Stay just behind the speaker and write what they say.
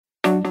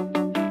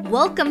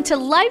Welcome to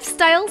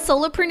Lifestyle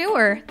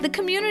Solopreneur, the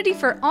community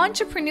for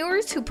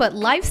entrepreneurs who put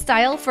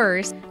lifestyle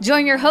first.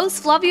 Join your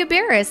host, Flavia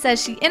Barris,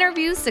 as she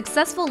interviews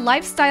successful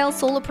lifestyle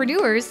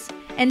solopreneurs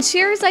and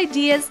shares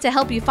ideas to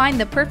help you find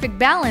the perfect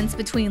balance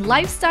between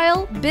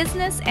lifestyle,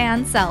 business,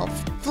 and self.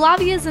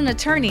 Flavia is an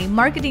attorney,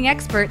 marketing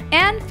expert,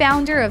 and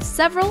founder of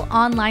several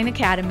online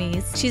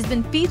academies. She's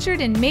been featured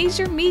in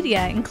major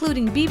media,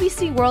 including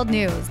BBC World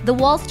News, The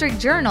Wall Street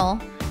Journal,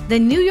 The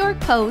New York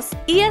Post,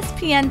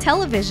 ESPN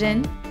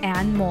Television,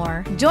 and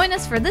more. Join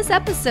us for this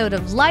episode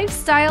of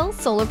Lifestyle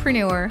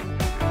Solopreneur.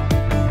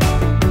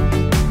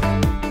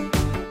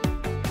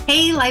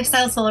 Hey,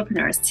 Lifestyle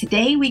Solopreneurs.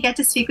 Today we get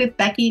to speak with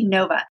Becky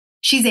Nova.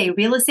 She's a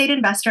real estate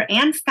investor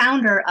and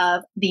founder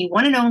of the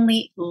one and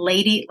only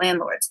Lady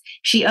Landlords.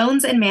 She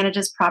owns and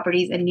manages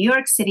properties in New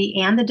York City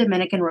and the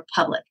Dominican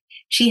Republic.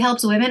 She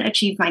helps women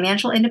achieve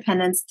financial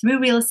independence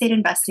through real estate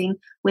investing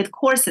with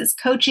courses,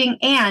 coaching,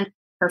 and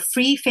her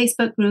free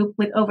Facebook group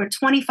with over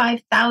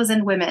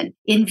 25,000 women.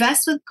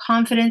 Invest with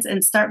confidence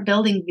and start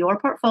building your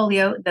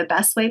portfolio the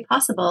best way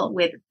possible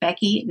with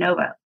Becky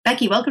Nova.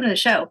 Becky, welcome to the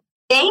show.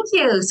 Thank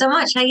you so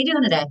much. How are you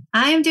doing today?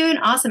 I'm doing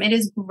awesome. It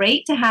is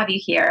great to have you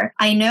here.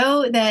 I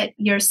know that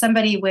you're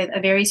somebody with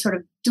a very sort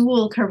of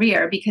dual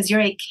career because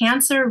you're a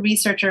cancer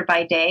researcher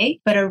by day,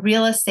 but a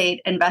real estate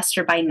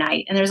investor by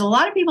night. And there's a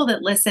lot of people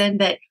that listen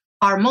that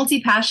are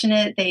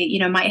multi-passionate. They,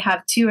 might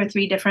have 2 or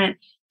 3 different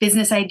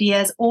business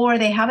ideas, or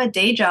they have a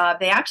day job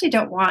they actually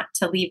don't want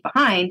to leave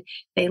behind.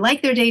 They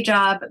like their day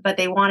job, but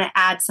they want to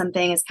add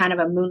something as kind of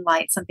a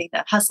moonlight, something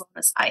to hustle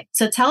on the side.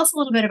 So tell us a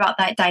little bit about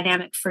that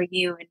dynamic for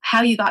you and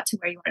how you got to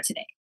where you are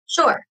today.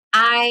 Sure.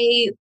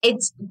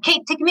 It's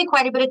taken me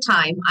quite a bit of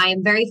time. I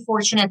am very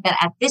fortunate that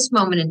at this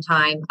moment in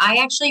time, I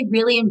actually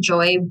really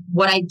enjoy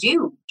what I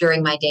do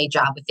during my day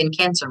job within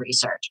cancer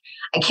research.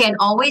 I can't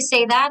always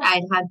say that.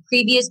 I'd had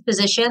previous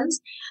positions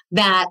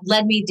that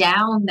led me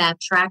down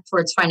that track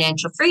towards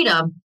financial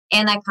freedom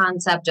and that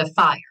concept of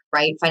FIRE,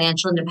 right?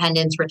 Financial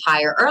independence,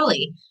 retire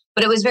early.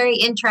 But it was very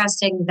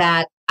interesting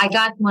that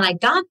when I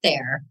got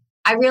there,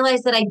 I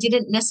realized that I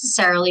didn't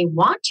necessarily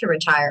want to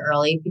retire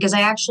early because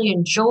I actually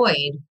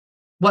enjoyed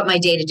what my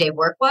day-to-day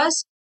work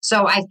was.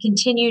 So I've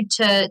continued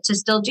to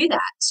still do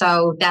that.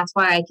 So that's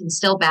why I can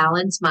still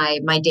balance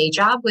my day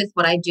job with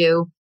what I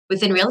do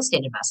within real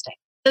estate investing.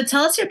 So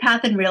tell us your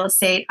path in real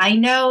estate. I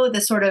know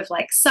the sort of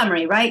like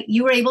summary, right?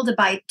 You were able to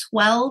buy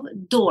 12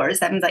 doors.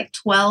 That means like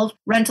 12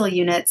 rental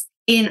units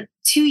in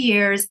 2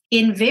 years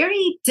in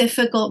very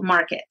difficult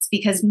markets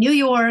because New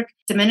York,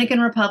 Dominican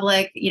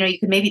Republic, you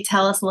could maybe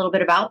tell us a little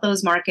bit about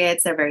those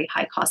markets. They're very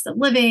high cost of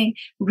living.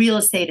 Real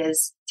estate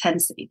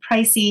tends to be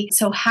pricey.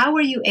 So how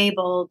were you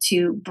able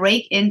to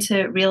break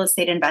into real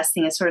estate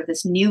investing as sort of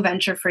this new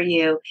venture for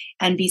you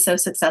and be so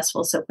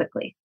successful so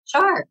quickly?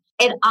 Sure.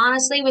 It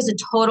honestly was a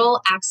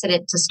total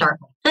accident to start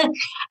with.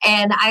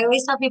 And I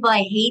always tell people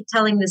I hate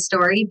telling this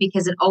story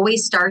because it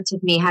always starts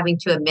with me having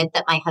to admit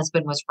that my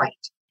husband was right.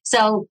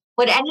 So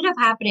what ended up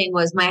happening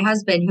was my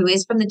husband, who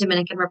is from the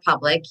Dominican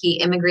Republic,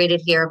 he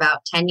immigrated here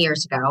about 10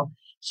 years ago.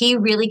 He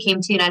really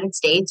came to the United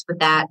States with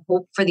that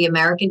hope for the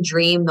American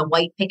dream, the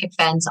white picket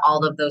fence,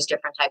 all of those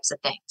different types of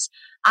things.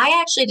 I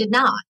actually did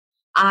not.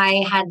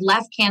 I had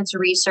left cancer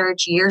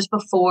research years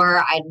before.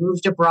 I'd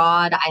moved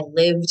abroad. I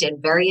lived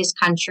in various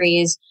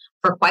countries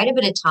for quite a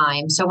bit of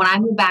time. So when I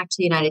moved back to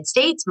the United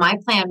States, my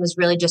plan was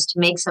really just to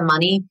make some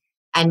money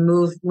and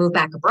move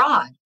back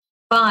abroad.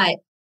 But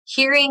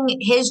hearing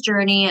his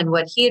journey and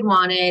what he had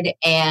wanted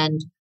and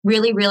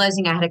really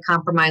realizing I had to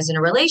compromise in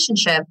a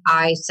relationship,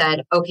 I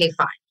said, okay,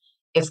 fine.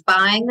 If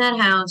buying that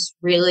house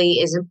really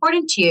is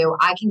important to you,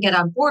 I can get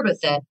on board with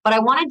it. But I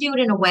want to do it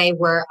in a way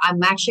where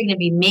I'm actually going to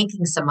be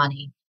making some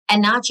money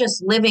and not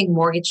just living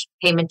mortgage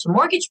payment to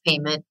mortgage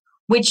payment,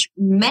 which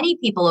many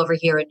people over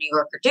here in New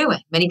York are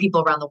doing. Many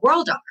people around the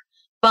world are,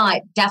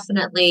 but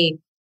definitely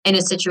in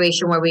a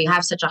situation where we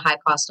have such a high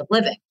cost of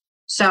living.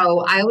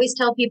 So I always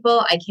tell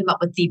people I came up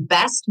with the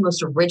best,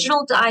 most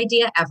original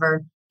idea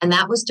ever, and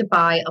that was to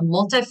buy a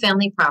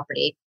multifamily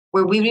property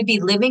where we would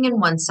be living in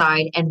one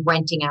side and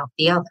renting out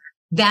the other.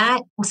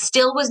 That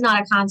still was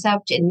not a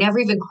concept. It never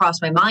even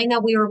crossed my mind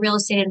that we were real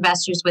estate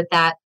investors with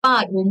that.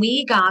 But when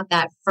we got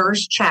that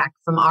first check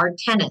from our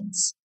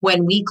tenants,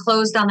 when we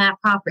closed on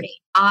that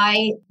property,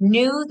 I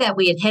knew that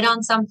we had hit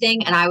on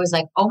something. And I was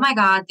like, oh my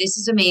God, this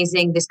is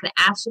amazing. This can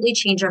absolutely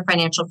change our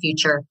financial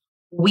future.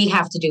 We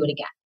have to do it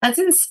again. That's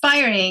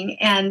inspiring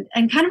and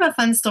kind of a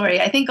fun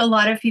story. I think a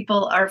lot of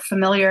people are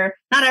familiar,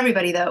 not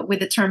everybody though, with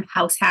the term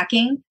house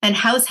hacking. And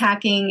house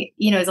hacking,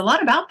 is a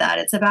lot about that.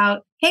 It's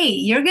about, hey,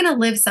 you're going to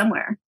live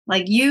somewhere.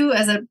 Like you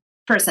as a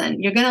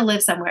person, you're going to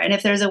live somewhere. And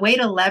if there's a way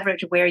to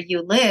leverage where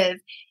you live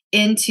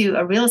into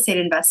a real estate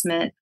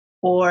investment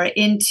or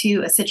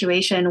into a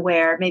situation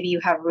where maybe you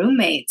have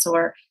roommates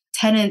or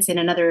tenants in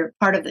another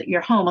part of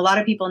your home. A lot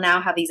of people now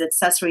have these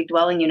accessory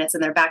dwelling units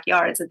in their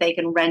backyards that they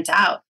can rent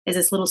out as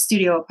this little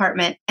studio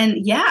apartment.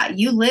 And yeah,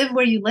 you live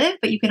where you live,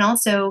 but you can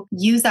also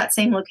use that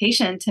same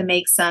location to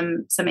make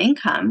some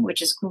income,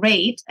 which is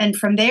great. And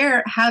from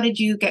there, how did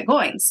you get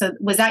going? So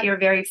was that your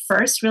very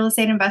first real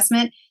estate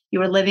investment? you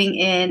were living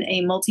in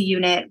a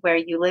multi-unit where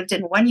you lived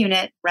in one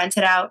unit,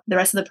 rented out the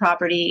rest of the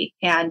property.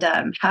 And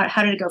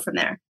how did it go from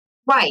there?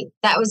 Right.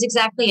 That was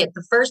exactly it.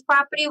 The first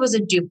property was a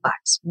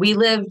duplex. We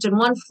lived in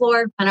one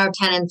floor and our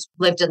tenants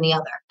lived in the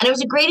other. And it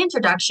was a great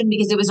introduction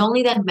because it was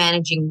only then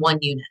managing one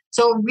unit.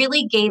 So it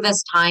really gave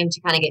us time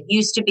to kind of get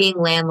used to being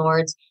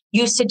landlords,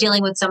 used to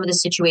dealing with some of the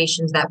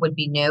situations that would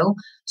be new.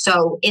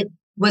 So it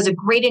was a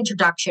great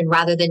introduction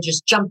rather than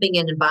just jumping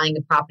in and buying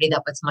a property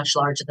that was much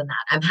larger than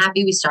that. I'm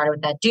happy we started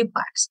with that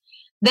duplex.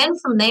 Then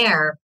from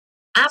there,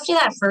 after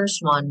that first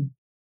one,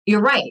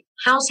 you're right.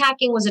 House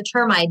hacking was a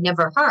term I had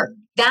never heard.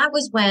 That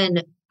was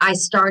when I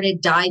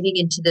started diving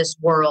into this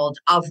world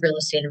of real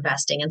estate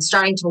investing and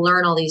starting to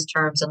learn all these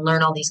terms and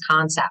learn all these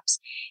concepts.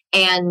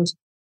 And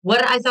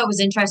what I thought was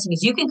interesting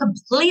is you can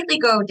completely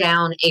go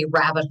down a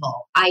rabbit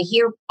hole. I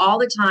hear all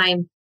the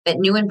time that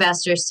new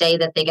investors say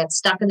that they get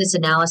stuck in this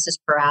analysis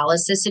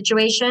paralysis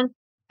situation.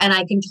 And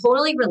I can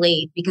totally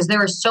relate because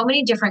there are so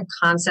many different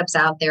concepts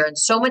out there and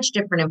so much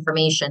different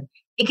information.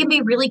 It can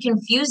be really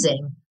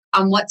confusing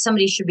on what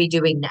somebody should be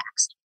doing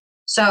next.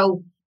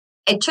 So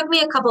it took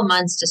me a couple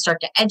months to start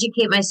to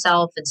educate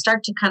myself and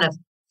start to kind of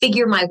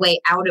figure my way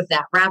out of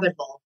that rabbit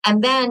hole.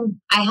 And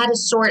then I had to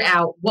sort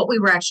out what we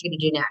were actually going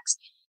to do next.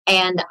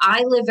 And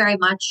I live very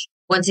much,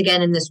 once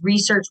again, in this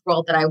research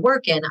world that I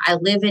work in. I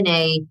live in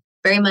a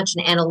very much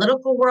an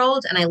analytical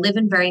world, and I live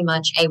in very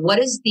much a what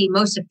is the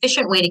most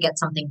efficient way to get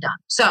something done.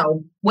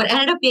 So what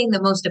ended up being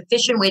the most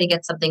efficient way to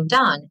get something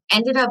done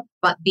ended up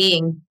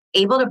being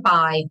able to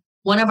buy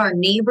one of our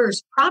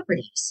neighbors'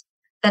 properties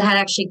that had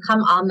actually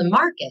come on the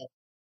market.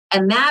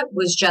 And that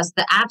was just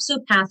the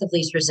absolute path of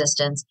least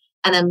resistance.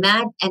 And then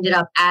that ended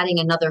up adding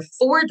another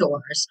 4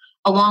 doors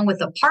along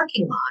with a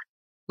parking lot,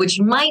 which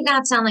might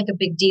not sound like a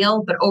big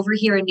deal, but over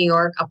here in New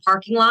York, a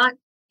parking lot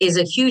is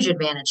a huge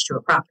advantage to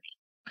a property.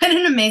 What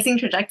an amazing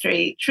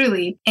trajectory,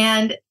 truly.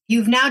 And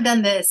you've now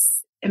done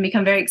this and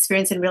become very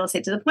experienced in real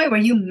estate to the point where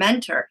you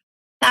mentor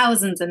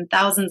thousands and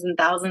thousands and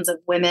thousands of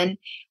women,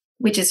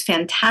 which is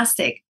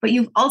fantastic. But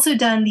you've also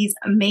done these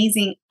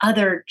amazing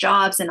other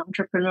jobs and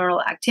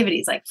entrepreneurial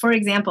activities. Like, for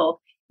example,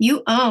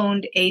 you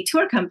owned a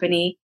tour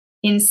company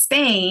in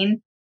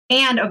Spain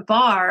and a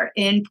bar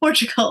in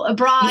Portugal,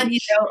 abroad,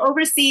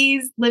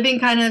 overseas, living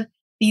kind of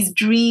these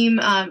dream,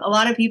 a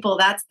lot of people,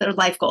 that's their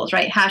life goals,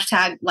 right?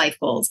 Hashtag life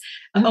goals.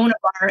 Own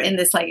a bar in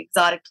this like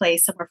exotic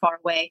place somewhere far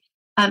away.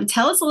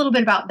 Tell us a little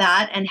bit about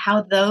that and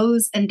how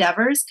those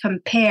endeavors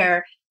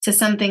compare to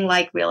something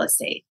like real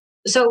estate.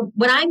 So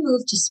when I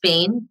moved to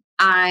Spain,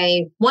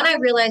 I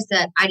realized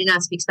that I did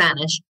not speak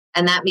Spanish,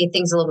 and that made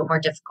things a little bit more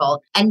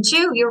difficult. And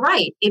 2, you're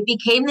right. It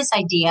became this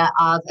idea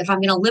of if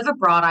I'm going to live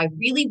abroad, I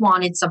really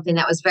wanted something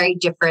that was very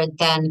different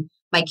than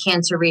my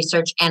cancer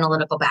research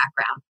analytical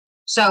background.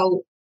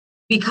 So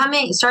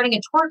starting a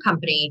tour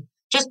company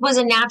just was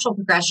a natural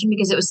progression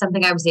because it was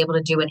something I was able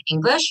to do in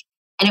English.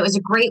 And it was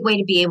a great way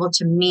to be able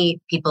to meet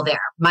people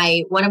there.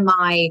 One of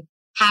my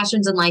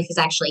passions in life is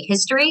actually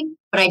history,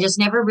 but I just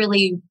never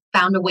really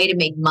found a way to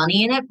make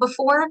money in it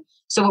before.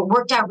 So it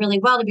worked out really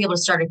well to be able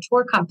to start a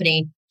tour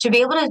company, to be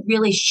able to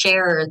really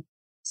share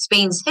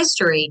Spain's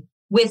history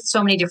with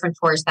so many different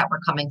tourists that were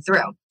coming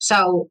through.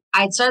 So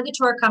I'd started the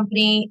tour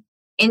company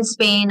in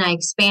Spain. I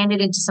expanded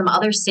into some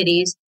other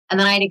cities, and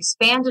then I'd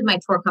expanded my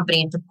tour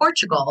company into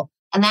Portugal.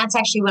 And that's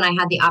actually when I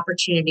had the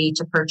opportunity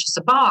to purchase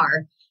a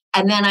bar.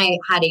 And then I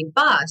had a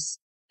bus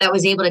that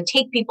was able to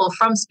take people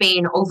from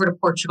Spain over to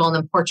Portugal and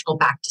then Portugal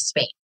back to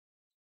Spain.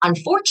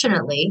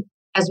 Unfortunately,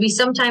 as we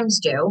sometimes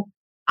do,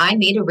 I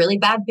made a really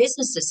bad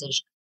business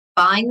decision.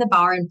 Buying the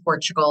bar in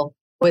Portugal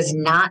was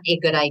not a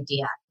good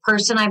idea. The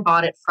person I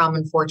bought it from,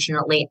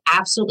 unfortunately,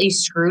 absolutely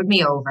screwed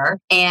me over.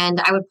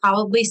 And I would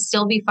probably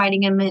still be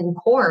fighting him in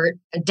court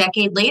a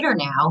decade later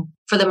now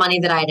for the money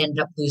that I had ended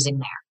up losing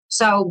there.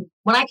 So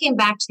when I came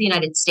back to the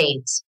United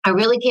States, I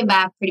really came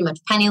back pretty much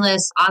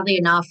penniless. Oddly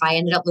enough, I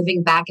ended up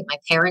living back at my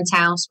parents'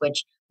 house,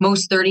 which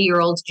most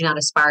 30-year-olds do not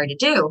aspire to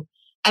do.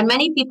 And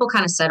many people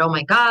kind of said, oh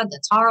my God,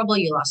 that's horrible.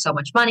 You lost so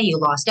much money. You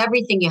lost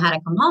everything. You had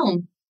to come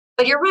home.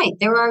 But you're right.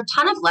 There are a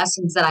ton of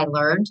lessons that I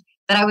learned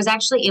that I was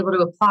actually able to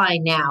apply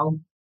now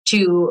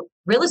to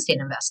real estate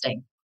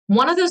investing.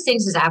 One of those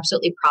things is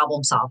absolutely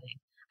problem solving.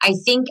 I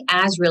think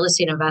as real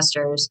estate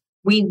investors,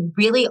 we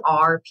really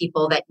are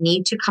people that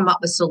need to come up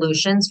with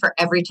solutions for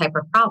every type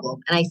of problem.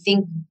 And I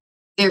think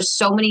there's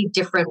so many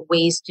different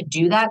ways to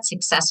do that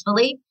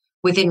successfully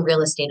within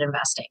real estate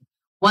investing.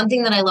 One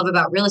thing that I love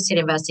about real estate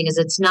investing is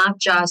it's not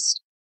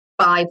just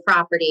buy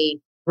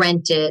property,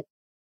 rent it,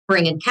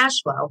 bring in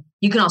cash flow.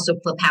 You can also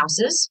flip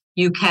houses.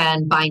 You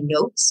can buy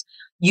notes.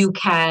 You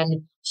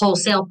can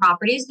wholesale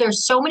properties.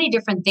 There's so many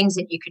different things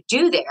that you could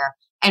do there.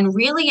 And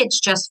really, it's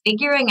just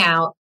figuring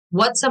out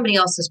what somebody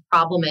else's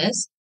problem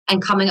is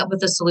and coming up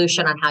with a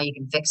solution on how you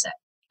can fix it.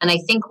 And I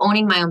think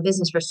owning my own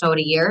business for so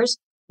many years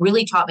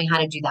really taught me how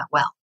to do that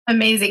well.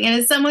 Amazing. And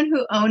as someone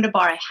who owned a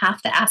bar, I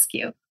have to ask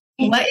you,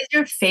 what is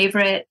your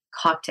favorite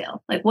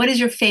cocktail? Like, what is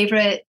your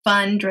favorite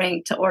fun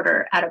drink to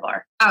order at a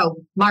bar? Oh,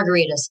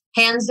 margaritas.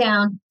 Hands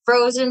down,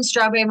 frozen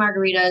strawberry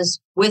margaritas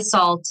with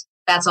salt.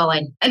 That's all I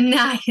need.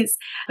 Nice.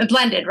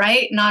 Blended,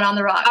 right? Not on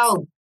the rocks.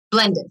 Oh,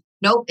 blended.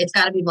 Nope, it's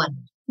got to be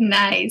blended.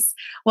 Nice.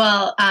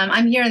 Well,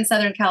 I'm here in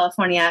Southern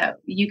California.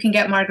 You can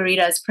get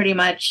margaritas pretty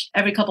much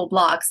every couple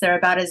blocks. They're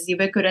about as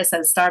ubiquitous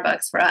as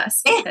Starbucks for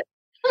us.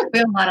 We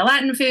have a lot of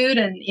Latin food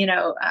and,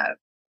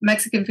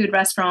 Mexican food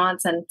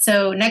restaurants. And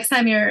so next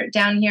time you're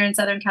down here in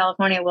Southern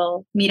California,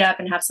 we'll meet up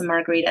and have some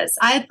margaritas.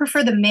 I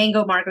prefer the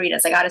mango margaritas,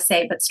 I got to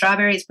say, but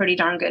strawberry is pretty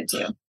darn good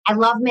too. I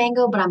love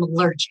mango, but I'm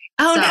allergic.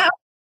 Oh, no.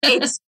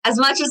 It's as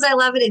much as I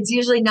love it, it's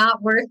usually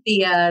not worth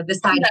the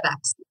side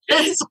effects.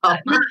 So.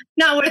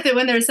 Not worth it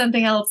when there's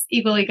something else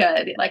equally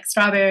good, like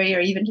strawberry or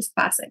even just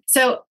classic.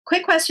 So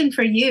quick question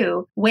for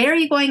you. Where are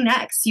you going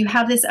next? You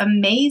have this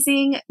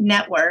amazing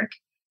network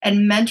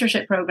and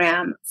mentorship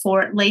program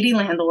for lady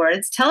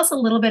landlords. Tell us a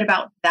little bit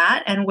about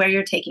that and where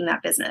you're taking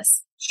that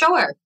business.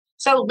 Sure.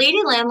 So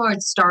Lady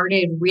Landlords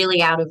started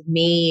really out of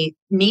me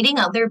needing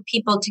other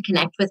people to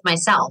connect with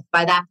myself.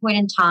 By that point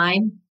in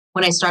time,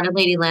 when I started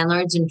Lady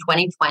Landlords in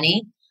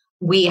 2020,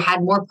 we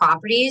had more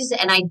properties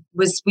and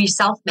we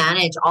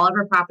self-managed all of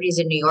our properties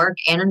in New York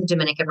and in the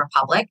Dominican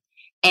Republic.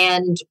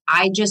 And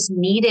I just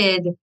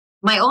needed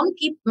my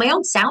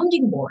own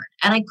sounding board.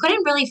 And I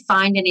couldn't really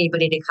find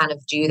anybody to kind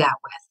of do that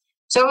with.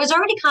 So I was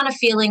already kind of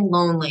feeling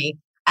lonely.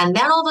 And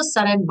then all of a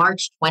sudden,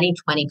 March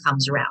 2020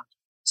 comes around.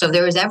 So if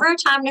there was ever a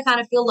time to kind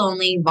of feel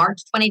lonely,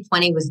 March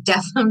 2020 was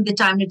definitely the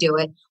time to do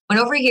it. When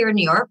over here in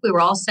New York, we were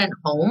all sent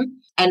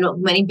home and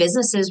many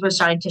businesses were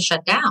starting to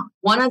shut down.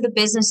 One of the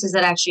businesses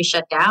that actually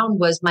shut down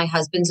was my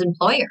husband's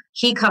employer.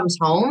 He comes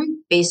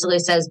home, basically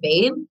says,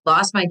 babe,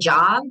 lost my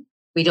job.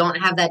 We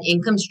don't have that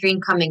income stream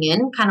coming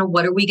in. Kind of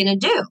what are we going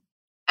to do?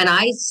 And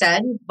I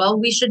said, well,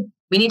 we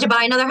need to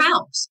buy another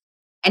house.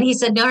 And he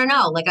said, no.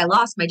 Like, I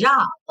lost my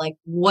job. Like,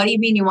 what do you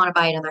mean you want to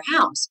buy another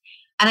house?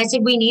 And I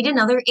said, we need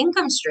another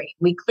income stream.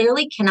 We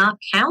clearly cannot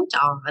count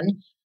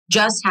on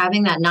just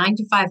having that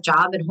 9-to-5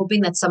 job and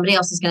hoping that somebody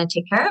else is going to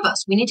take care of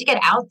us. We need to get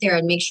out there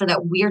and make sure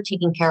that we're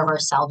taking care of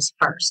ourselves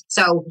first.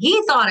 So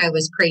he thought I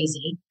was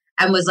crazy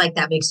and was like,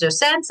 that makes no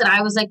sense. And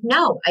I was like,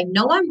 no, I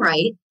know I'm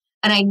right.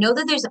 And I know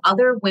that there's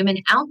other women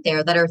out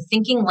there that are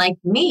thinking like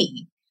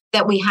me,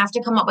 that we have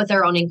to come up with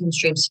our own income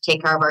streams to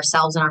take care of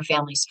ourselves and our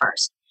families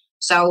first.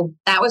 So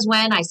that was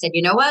when I said,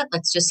 you know what,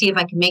 let's just see if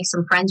I can make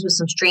some friends with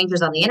some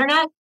strangers on the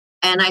internet.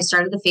 And I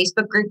started the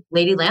Facebook group,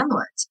 Lady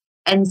Landlords.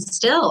 And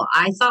still,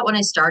 I thought when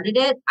I started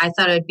it, I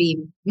thought it would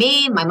be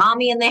me, my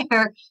mommy in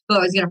there, who I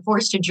was going to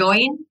force to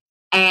join.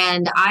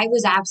 And I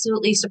was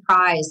absolutely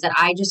surprised that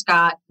I just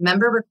got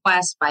member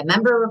request by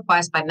member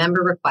request by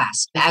member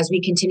request as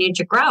we continued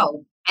to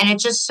grow. And it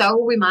just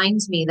so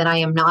reminds me that I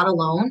am not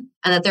alone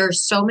and that there are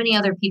so many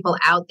other people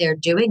out there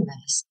doing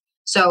this.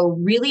 So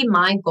really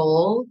my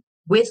goal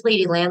with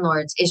Lady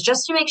Landlords is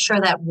just to make sure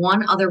that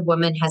one other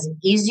woman has an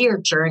easier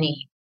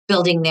journey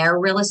building their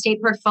real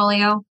estate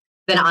portfolio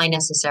than I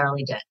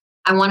necessarily did.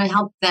 I want to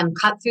help them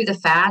cut through the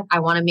fat. I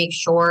want to make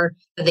sure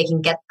that they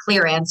can get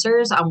clear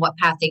answers on what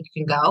path they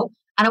can go.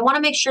 And I want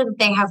to make sure that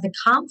they have the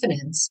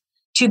confidence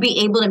to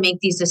be able to make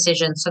these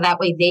decisions so that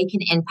way they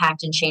can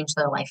impact and change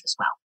their life as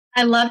well.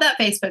 I love that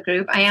Facebook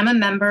group. I am a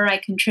member. I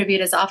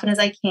contribute as often as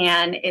I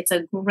can. It's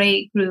a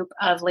great group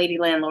of lady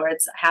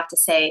landlords, I have to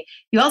say.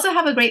 You also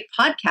have a great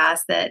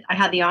podcast that I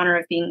had the honor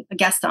of being a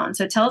guest on.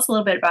 So tell us a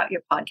little bit about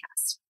your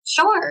podcast.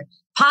 Sure.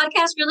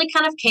 Podcast really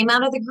kind of came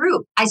out of the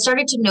group. I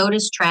started to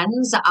notice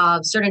trends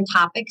of certain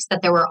topics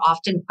that there were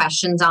often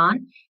questions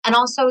on. And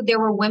also there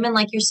were women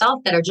like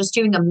yourself that are just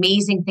doing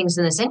amazing things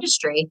in this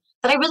industry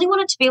that I really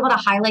wanted to be able to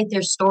highlight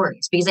their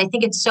stories because I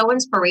think it's so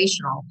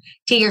inspirational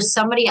to hear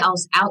somebody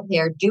else out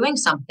there doing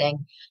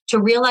something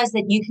to realize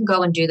that you can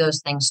go and do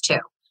those things too.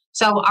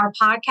 So our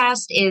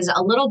podcast is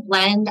a little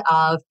blend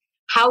of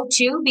how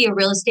to be a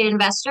real estate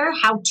investor,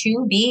 how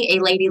to be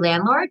a lady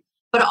landlord,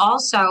 but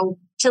also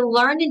to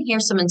learn and hear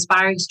some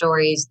inspiring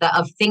stories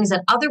of things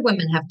that other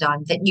women have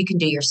done that you can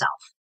do yourself.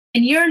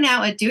 And you're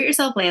now a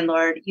do-it-yourself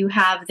landlord. You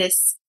have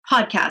this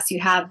podcast, you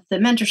have the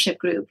mentorship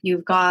group,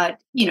 you've got,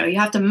 you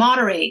have to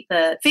moderate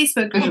the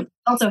Facebook group, you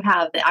also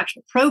have the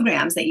actual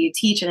programs that you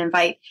teach and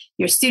invite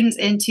your students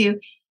into.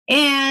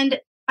 And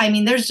I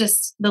mean, there's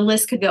just, the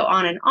list could go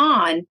on and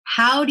on.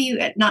 How do you,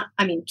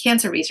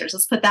 cancer research,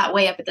 let's put that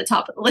way up at the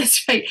top of the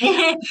list,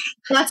 right?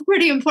 That's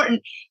pretty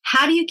important.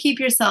 How do you keep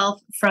yourself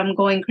from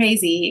going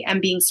crazy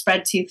and being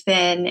spread too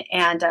thin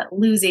and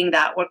losing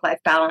that work-life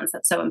balance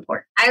that's so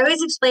important? I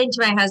always explain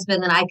to my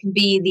husband that I can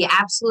be the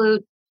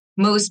absolute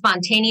most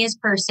spontaneous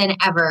person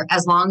ever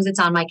as long as it's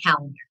on my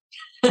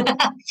calendar.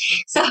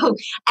 So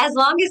as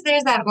long as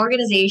there's that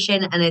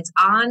organization and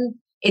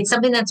it's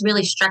something that's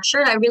really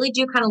structured, I really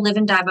do kind of live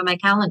and die by my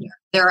calendar.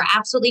 There are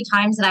absolutely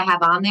times that I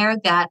have on there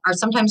that are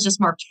sometimes just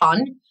marked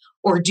fun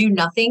or do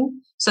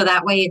nothing. So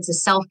that way it's a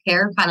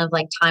self-care kind of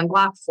like time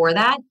block for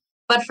that.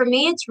 But for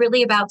me, it's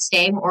really about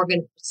staying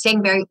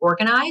very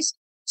organized.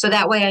 So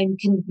that way I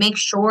can make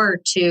sure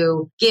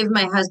to give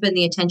my husband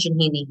the attention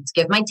he needs,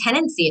 give my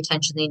tenants the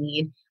attention they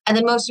need, and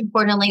then most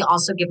importantly,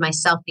 also give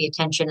myself the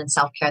attention and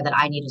self-care that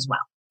I need as well.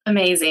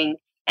 Amazing.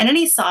 and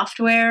any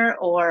software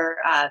or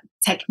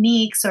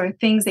techniques or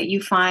things that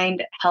you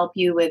find help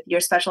you with your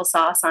special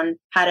sauce on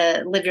how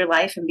to live your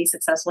life and be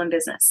successful in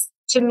business.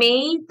 To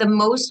me, the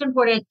most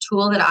important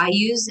tool that I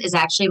use is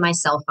actually my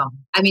cell phone.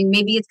 I mean,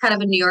 maybe it's kind of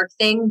a New York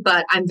thing,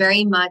 but I'm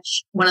very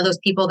much one of those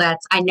people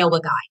I know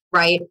a guy,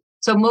 right?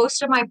 So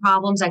most of my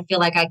problems, I feel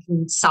like I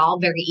can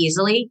solve very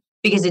easily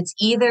because it's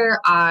either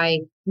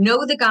I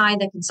know the guy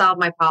that can solve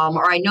my problem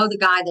or I know the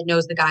guy that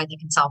knows the guy that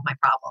can solve my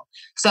problem.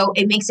 So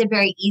it makes it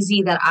very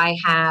easy that I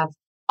have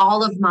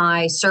all of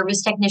my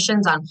service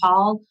technicians on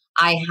call.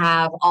 I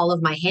have all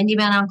of my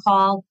handyman on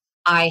call.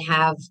 I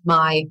have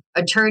my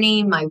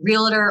attorney, my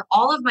realtor,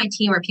 all of my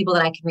team are people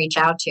that I can reach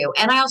out to.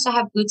 And I also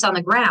have boots on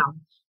the ground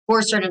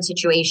for certain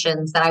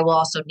situations that I will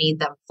also need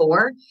them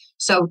for.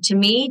 So to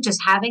me, just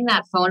having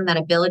that phone and that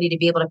ability to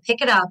be able to pick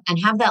it up and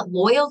have that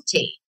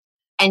loyalty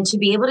and to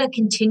be able to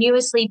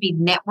continuously be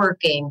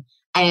networking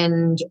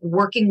and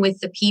working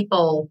with the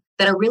people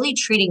that are really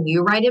treating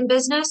you right in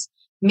business,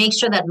 make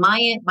sure that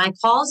my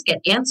calls get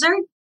answered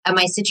and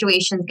my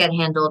situations get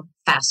handled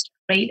faster.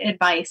 Great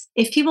advice.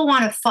 If people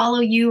want to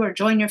follow you or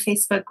join your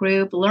Facebook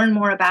group, learn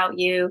more about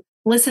you,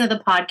 listen to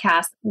the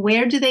podcast,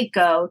 where do they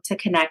go to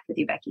connect with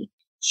you, Becky?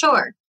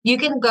 Sure. You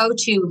can go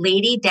to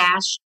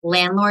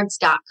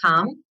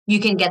lady-landlords.com. You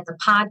can get the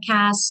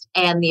podcast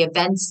and the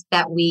events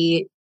that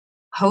we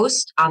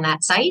host on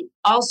that site.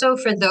 Also,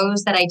 for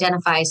those that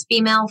identify as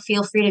female,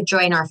 feel free to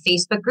join our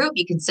Facebook group.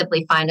 You can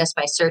simply find us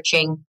by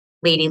searching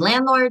Lady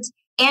Landlords.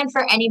 And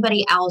for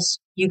anybody else,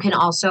 you can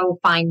also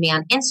find me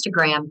on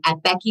Instagram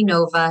at Becky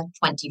Nova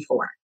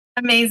 24.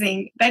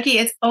 Amazing. Becky,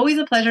 it's always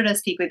a pleasure to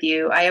speak with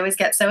you. I always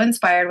get so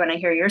inspired when I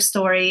hear your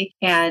story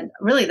and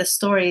really the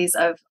stories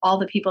of all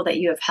the people that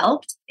you have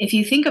helped. If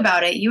you think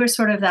about it, you are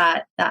sort of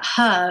that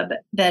hub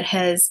that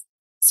has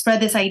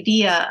spread this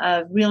idea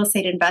of real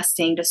estate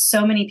investing to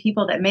so many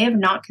people that may have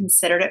not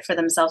considered it for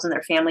themselves and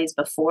their families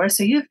before.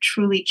 So you have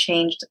truly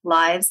changed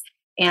lives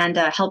and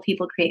helped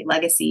people create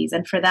legacies.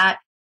 And for that,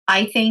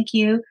 I thank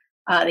you.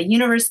 The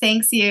universe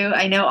thanks you.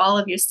 I know all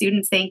of your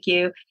students thank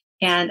you.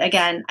 And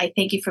again, I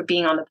thank you for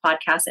being on the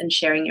podcast and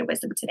sharing your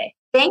wisdom today.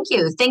 Thank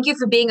you. Thank you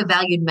for being a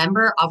valued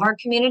member of our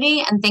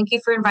community. And thank you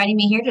for inviting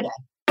me here today.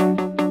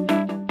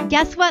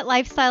 Guess what,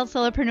 lifestyle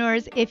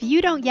solopreneurs? If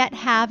you don't yet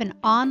have an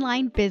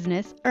online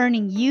business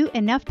earning you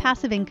enough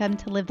passive income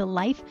to live the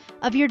life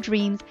of your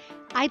dreams,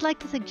 I'd like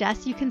to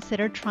suggest you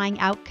consider trying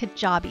out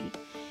Kajabi.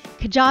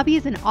 Kajabi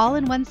is an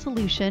all-in-one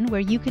solution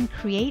where you can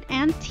create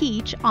and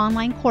teach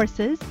online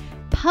courses,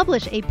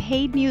 publish a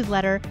paid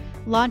newsletter,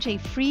 launch a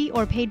free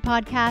or paid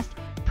podcast,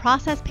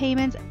 process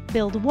payments,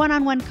 build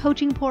one-on-one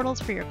coaching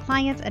portals for your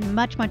clients, and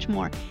much, much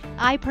more.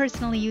 I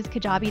personally use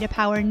Kajabi to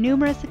power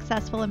numerous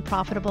successful and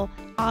profitable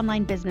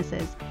online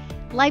businesses.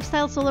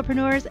 Lifestyle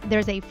solopreneurs,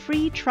 there's a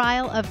free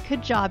trial of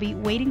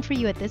Kajabi waiting for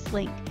you at this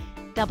link,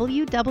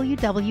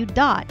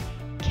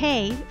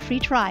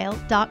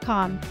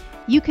 www.kfreetrial.com.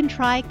 You can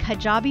try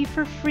Kajabi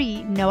for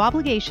free, no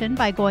obligation,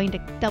 by going to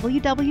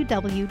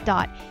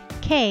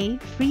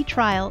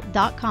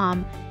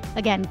www.kfreetrial.com.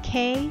 Again,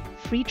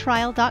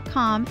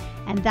 kfreetrial.com,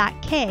 and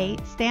that K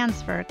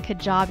stands for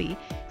Kajabi.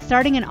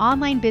 Starting an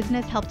online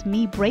business helped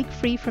me break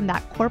free from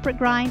that corporate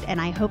grind,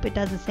 and I hope it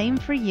does the same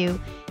for you.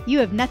 You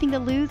have nothing to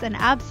lose and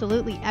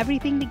absolutely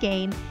everything to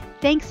gain.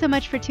 Thanks so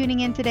much for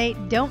tuning in today.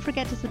 Don't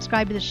forget to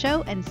subscribe to the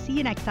show, and see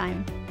you next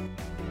time.